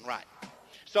just isn't right.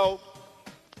 So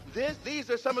these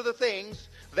are some of the things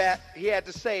that he had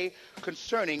to say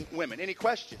concerning women. Any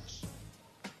questions?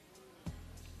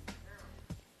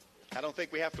 I don't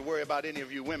think we have to worry about any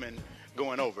of you women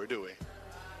going over, do we?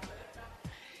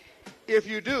 If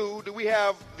you do we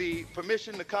have the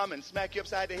permission to come and smack you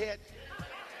upside the head?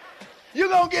 You're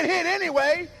going to get hit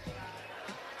anyway.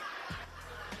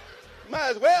 Might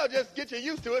as well just get you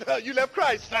used to it. You left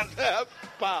Christ.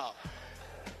 Wow.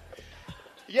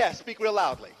 Yes, speak real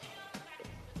loudly.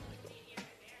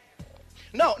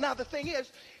 No, now the thing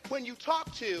is, when you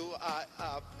talk to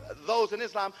those in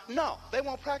Islam, no, they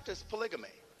won't practice polygamy.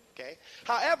 Okay.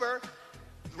 However,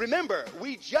 remember,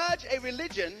 we judge a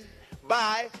religion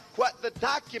by what the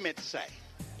documents say,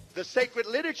 the sacred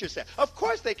literature says. Of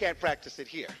course they can't practice it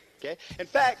here. Okay. In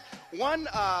fact, one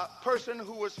person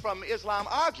who was from Islam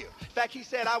argued. In fact, he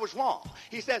said I was wrong.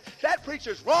 He said, that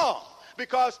preacher's wrong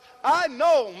because I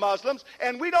know Muslims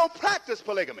and we don't practice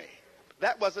polygamy.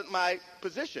 That wasn't my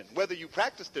position, whether you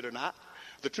practiced it or not.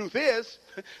 The truth is,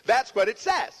 that's what it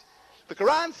says. The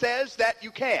Quran says that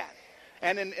you can.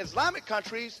 And in Islamic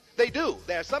countries, they do.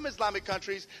 There are some Islamic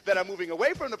countries that are moving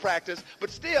away from the practice,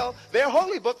 but still, their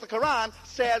holy book, the Quran,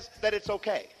 says that it's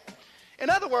okay.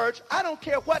 In other words, I don't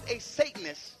care what a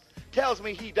Satanist tells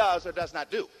me he does or does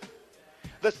not do.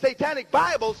 The Satanic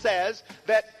Bible says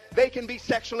that they can be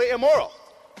sexually immoral.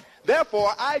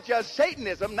 Therefore, I judge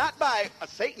Satanism not by a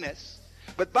Satanist,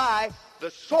 but by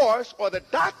the source or the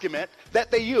document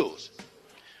that they use.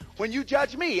 When you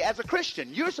judge me as a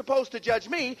Christian, you're supposed to judge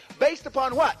me based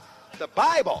upon what? The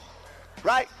Bible,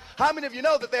 right? How many of you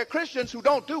know that there are Christians who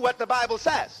don't do what the Bible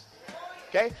says?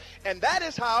 Okay? And that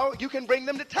is how you can bring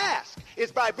them to task,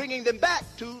 is by bringing them back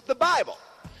to the Bible.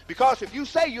 Because if you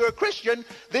say you're a Christian,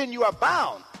 then you are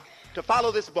bound to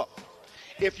follow this book.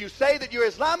 If you say that you're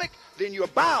Islamic, then you're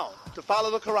bound to follow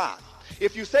the Quran.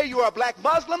 If you say you are a black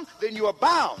Muslim, then you are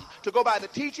bound to go by the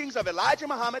teachings of Elijah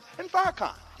Muhammad and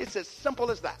Farrakhan. It's as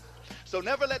simple as that. So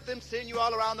never let them send you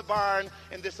all around the barn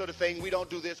and this sort of thing. We don't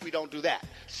do this, we don't do that.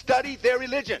 Study their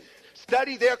religion.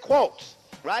 Study their quotes,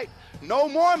 right? No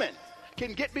Mormon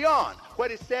can get beyond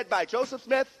what is said by Joseph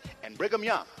Smith and Brigham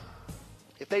Young.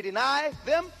 If they deny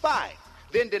them, fine.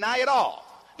 Then deny it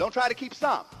all. Don't try to keep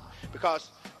some. Because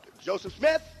Joseph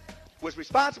Smith was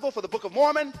responsible for the Book of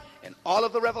Mormon and all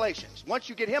of the revelations. Once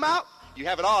you get him out, you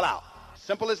have it all out.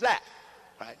 Simple as that,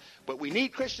 right? But we need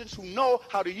Christians who know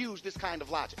how to use this kind of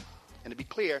logic and to be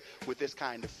clear with this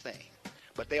kind of thing.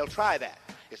 But they'll try that.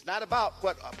 It's not about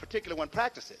what a particular one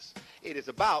practices. It is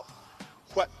about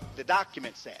what the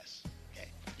document says. Okay?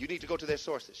 You need to go to their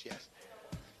sources, yes.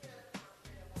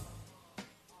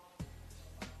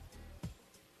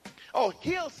 Oh,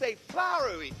 he'll say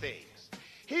flowery things.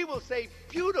 He will say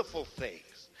beautiful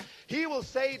things. He will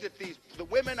say that the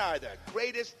women are the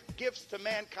greatest gifts to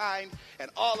mankind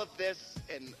and all of this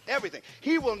and everything.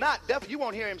 He will not, you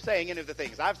won't hear him saying any of the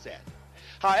things I've said.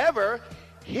 However,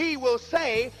 he will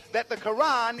say that the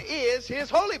Quran is his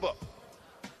holy book.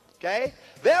 Okay?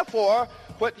 Therefore,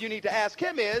 what you need to ask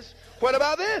him is, what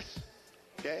about this?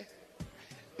 Okay?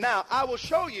 Now, I will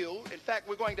show you, in fact,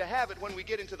 we're going to have it when we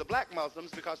get into the black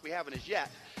Muslims, because we haven't as yet,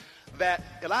 that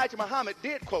Elijah Muhammad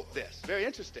did quote this. Very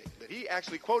interesting that he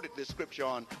actually quoted this scripture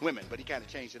on women, but he kind of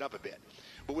changed it up a bit.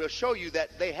 But we'll show you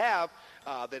that they have,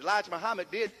 that Elijah Muhammad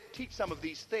did teach some of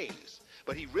these things,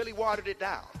 but he really watered it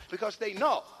down because they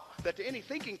know that to any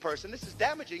thinking person, this is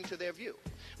damaging to their view.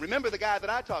 Remember the guy that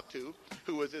I talked to,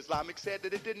 who was Islamic, said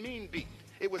that it didn't mean beat.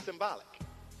 It was symbolic.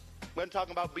 Wasn't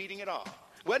talking about beating at all.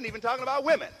 Wasn't even talking about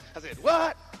women. I said,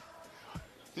 what?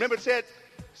 Remember it said,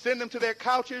 send them to their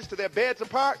couches, to their beds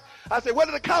apart. I said, what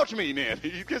did the couch mean then?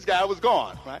 This guy was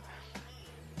gone, right?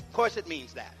 Of course it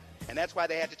means that. And that's why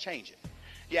they had to change it.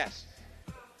 Yes.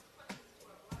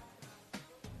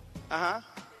 Uh-huh.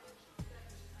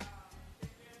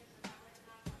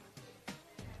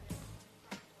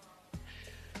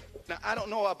 Now, I don't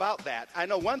know about that. I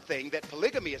know one thing, that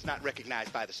polygamy is not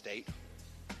recognized by the state.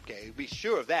 Okay, be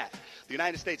sure of that. The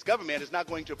United States government is not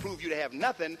going to approve you to have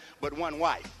nothing but one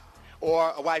wife,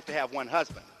 or a wife to have one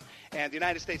husband. And the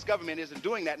United States government isn't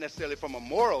doing that necessarily from a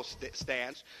moral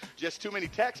stance, just too many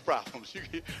tax problems.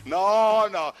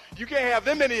 No, you can't have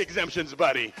them many exemptions,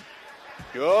 buddy.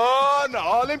 Oh, no,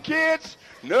 all them kids?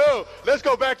 No, let's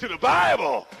go back to the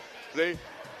Bible. See?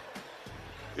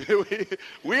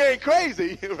 we ain't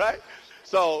crazy, right?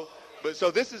 So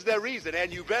this is their reason,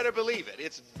 and you better believe it.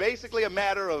 It's basically a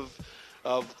matter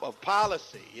of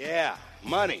policy. Yeah,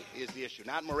 money is the issue,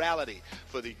 not morality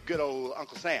for the good old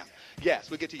Uncle Sam. Yes,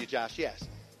 we'll get to you, Josh. Yes.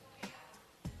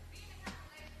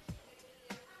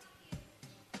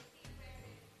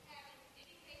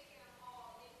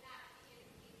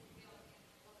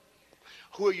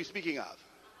 Who are you speaking of?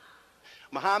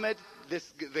 Muhammad,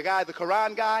 the guy, the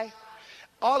Quran guy?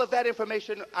 All of that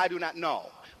information I do not know.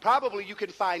 Probably you can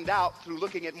find out through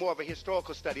looking at more of a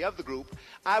historical study of the group.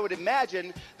 I would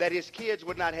imagine that his kids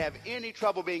would not have any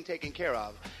trouble being taken care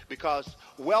of, because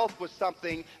wealth was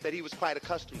something that he was quite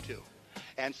accustomed to.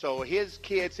 And so his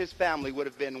kids, his family would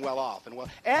have been well off.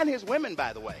 And his women,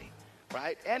 by the way.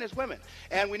 Right? And his women.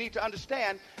 And we need to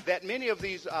understand that many of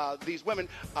these women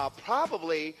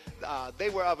probably, they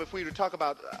were of, if we were to talk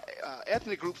about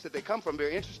ethnic groups that they come from,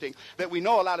 very interesting, that we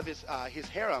know a lot of his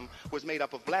harem was made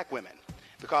up of black women,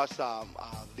 because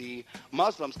the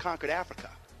Muslims conquered Africa.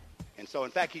 And so,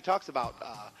 in fact, he talks about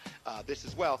this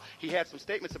as well. He had some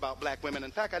statements about black women.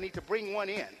 In fact, I need to bring one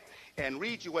in and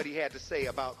read you what he had to say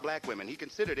about black women. He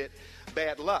considered it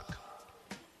bad luck.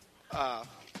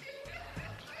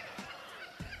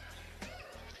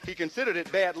 He considered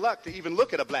it bad luck to even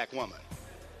look at a black woman.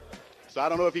 So I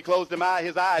don't know if he closed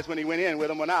his eyes when he went in with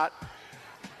them or not.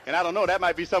 And I don't know, that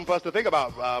might be something for us to think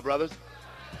about, brothers.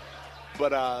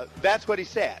 But that's what he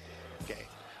said. Okay.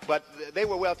 But they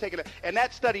were well taken. And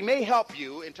that study may help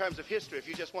you in terms of history if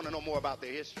you just want to know more about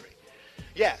their history.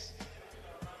 Yes.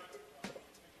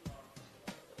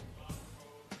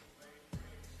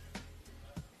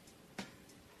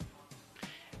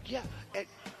 Yeah.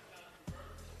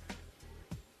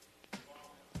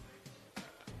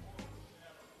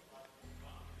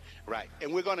 Right,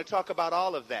 and we're going to talk about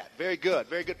all of that. Very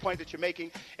good point that you're making.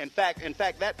 In fact,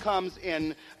 that comes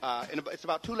in it's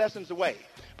about 2 lessons away,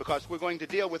 because we're going to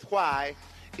deal with why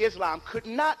Islam could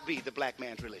not be the black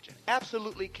man's religion.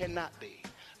 Absolutely cannot be,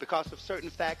 because of certain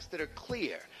facts that are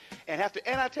clear, and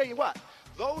I tell you what,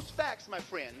 those facts, my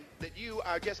friend, that you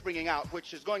are just bringing out,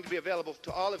 which is going to be available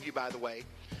to all of you, by the way,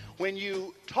 when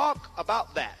you talk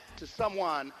about that to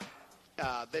someone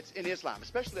that's in Islam,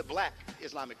 especially a black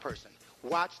Islamic person,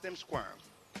 watch them squirm.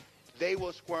 They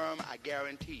will squirm, I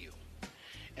guarantee you.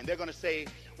 And they're going to say,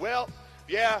 well,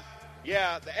 yeah,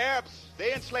 the Arabs,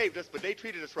 they enslaved us, but they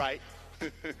treated us right.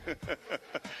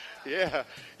 Yeah,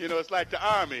 it's like the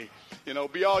army.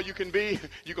 Be all you can be,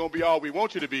 you're going to be all we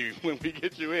want you to be when we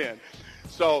get you in.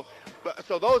 So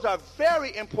those are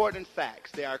very important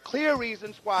facts. There are clear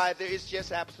reasons why there is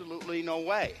just absolutely no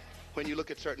way when you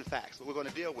look at certain facts. But we're going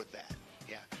to deal with that,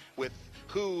 with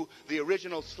who the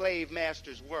original slave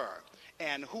masters were,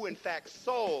 and who in fact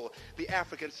sold the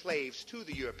African slaves to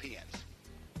the Europeans,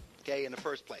 okay, in the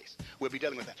first place. We'll be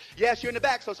dealing with that. Yes, you're in the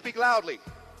back, so speak loudly.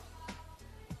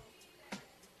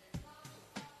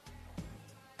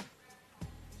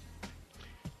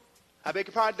 I beg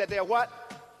your pardon, that they're what?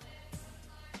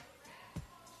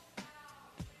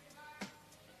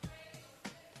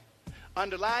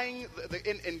 Underlying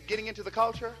in getting into the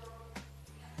culture?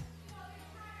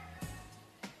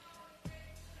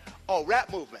 Oh,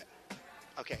 rap movement.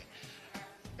 Okay.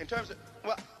 In terms of,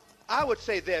 well, I would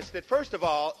say this, that first of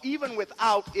all, even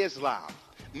without Islam,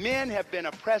 men have been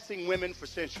oppressing women for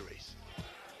centuries.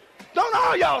 Don't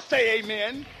all y'all say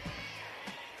amen.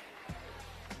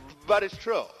 But it's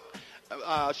true.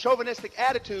 Chauvinistic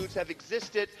attitudes have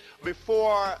existed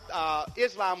before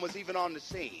Islam was even on the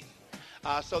scene.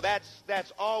 So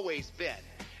that's always been.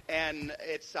 And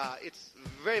it's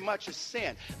very much a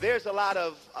sin. There's a lot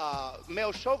of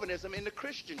male chauvinism in the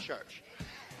Christian church.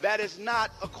 That is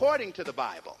not according to the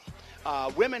Bible.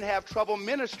 Women have trouble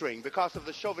ministering because of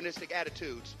the chauvinistic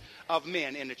attitudes of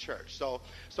men in the church. So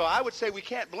I would say we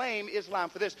can't blame Islam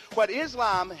for this. What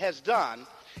Islam has done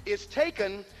is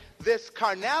taken this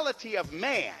carnality of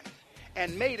man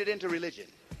and made it into religion,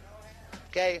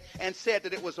 okay, and said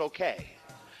that it was okay.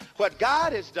 What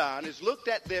God has done is looked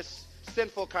at this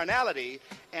sinful carnality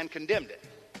and condemned it.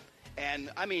 And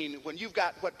I mean, when you've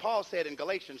got what Paul said in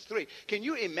Galatians 3, can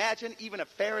you imagine even a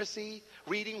Pharisee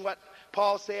reading what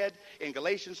Paul said in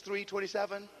Galatians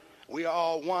 3:27? We are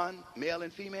all one, male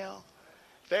and female.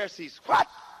 Pharisees, what?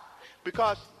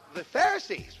 Because the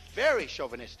Pharisees, very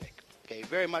chauvinistic, okay,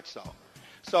 very much so.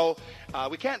 So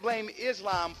we can't blame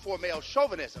Islam for male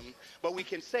chauvinism, but we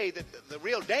can say that the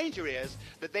real danger is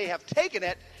that they have taken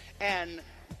it and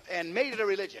made it a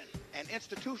religion and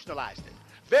institutionalized it.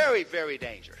 Very, very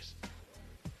dangerous.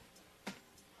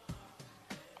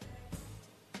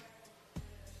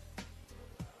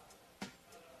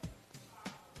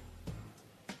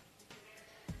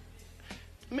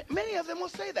 Many of them will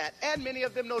say that, and many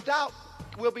of them, no doubt,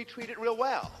 will be treated real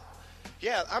well.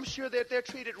 Yeah, I'm sure that they're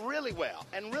treated really well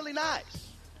and really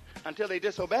nice until they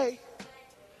disobey.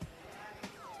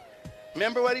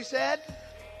 Remember what he said?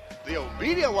 The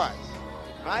obedient ones,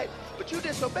 right? But you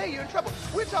disobey, you're in trouble.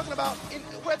 We're talking about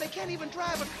where they can't even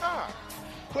drive a car,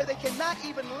 where they cannot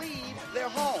even leave their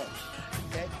homes,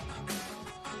 okay?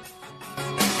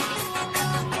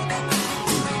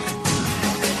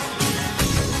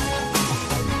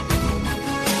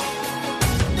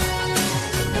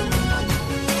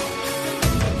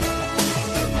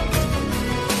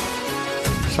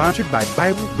 Sponsored by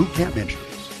Bible Boot Camp Ministries.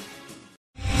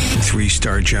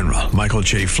 3-star General Michael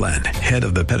J. Flynn, head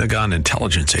of the Pentagon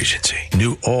Intelligence Agency,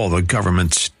 knew all the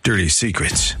government's dirty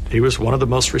secrets. He was one of the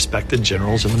most respected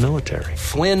generals in the military.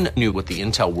 Flynn knew what the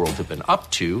intel world had been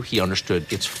up to. He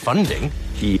understood its funding.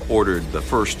 He ordered the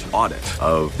first audit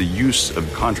of the use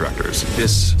of contractors.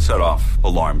 This set off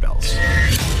alarm bells.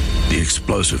 The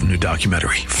explosive new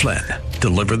documentary, Flynn,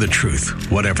 Deliver the Truth,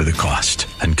 Whatever the Cost,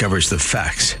 uncovers the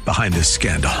facts behind this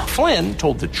scandal. Flynn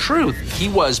told the truth. He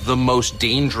was the most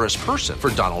dangerous person for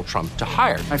Donald Trump to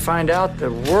hire. I find out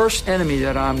the worst enemy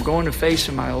that I'm going to face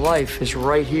in my life is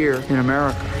right here in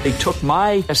America. They took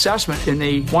my assessment and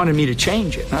they wanted me to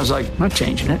change it. And I was like, I'm not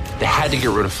changing it. They had to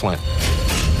get rid of Flynn.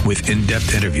 With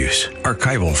in-depth interviews,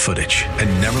 archival footage,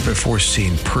 and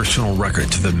never-before-seen personal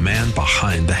records of the man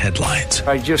behind the headlines.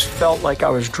 I just felt like I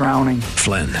was drowning.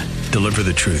 Flynn, Deliver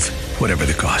the Truth, Whatever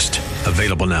the Cost.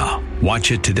 Available now.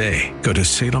 Watch it today. Go to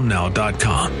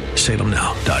salemnow.com.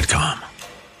 salemnow.com.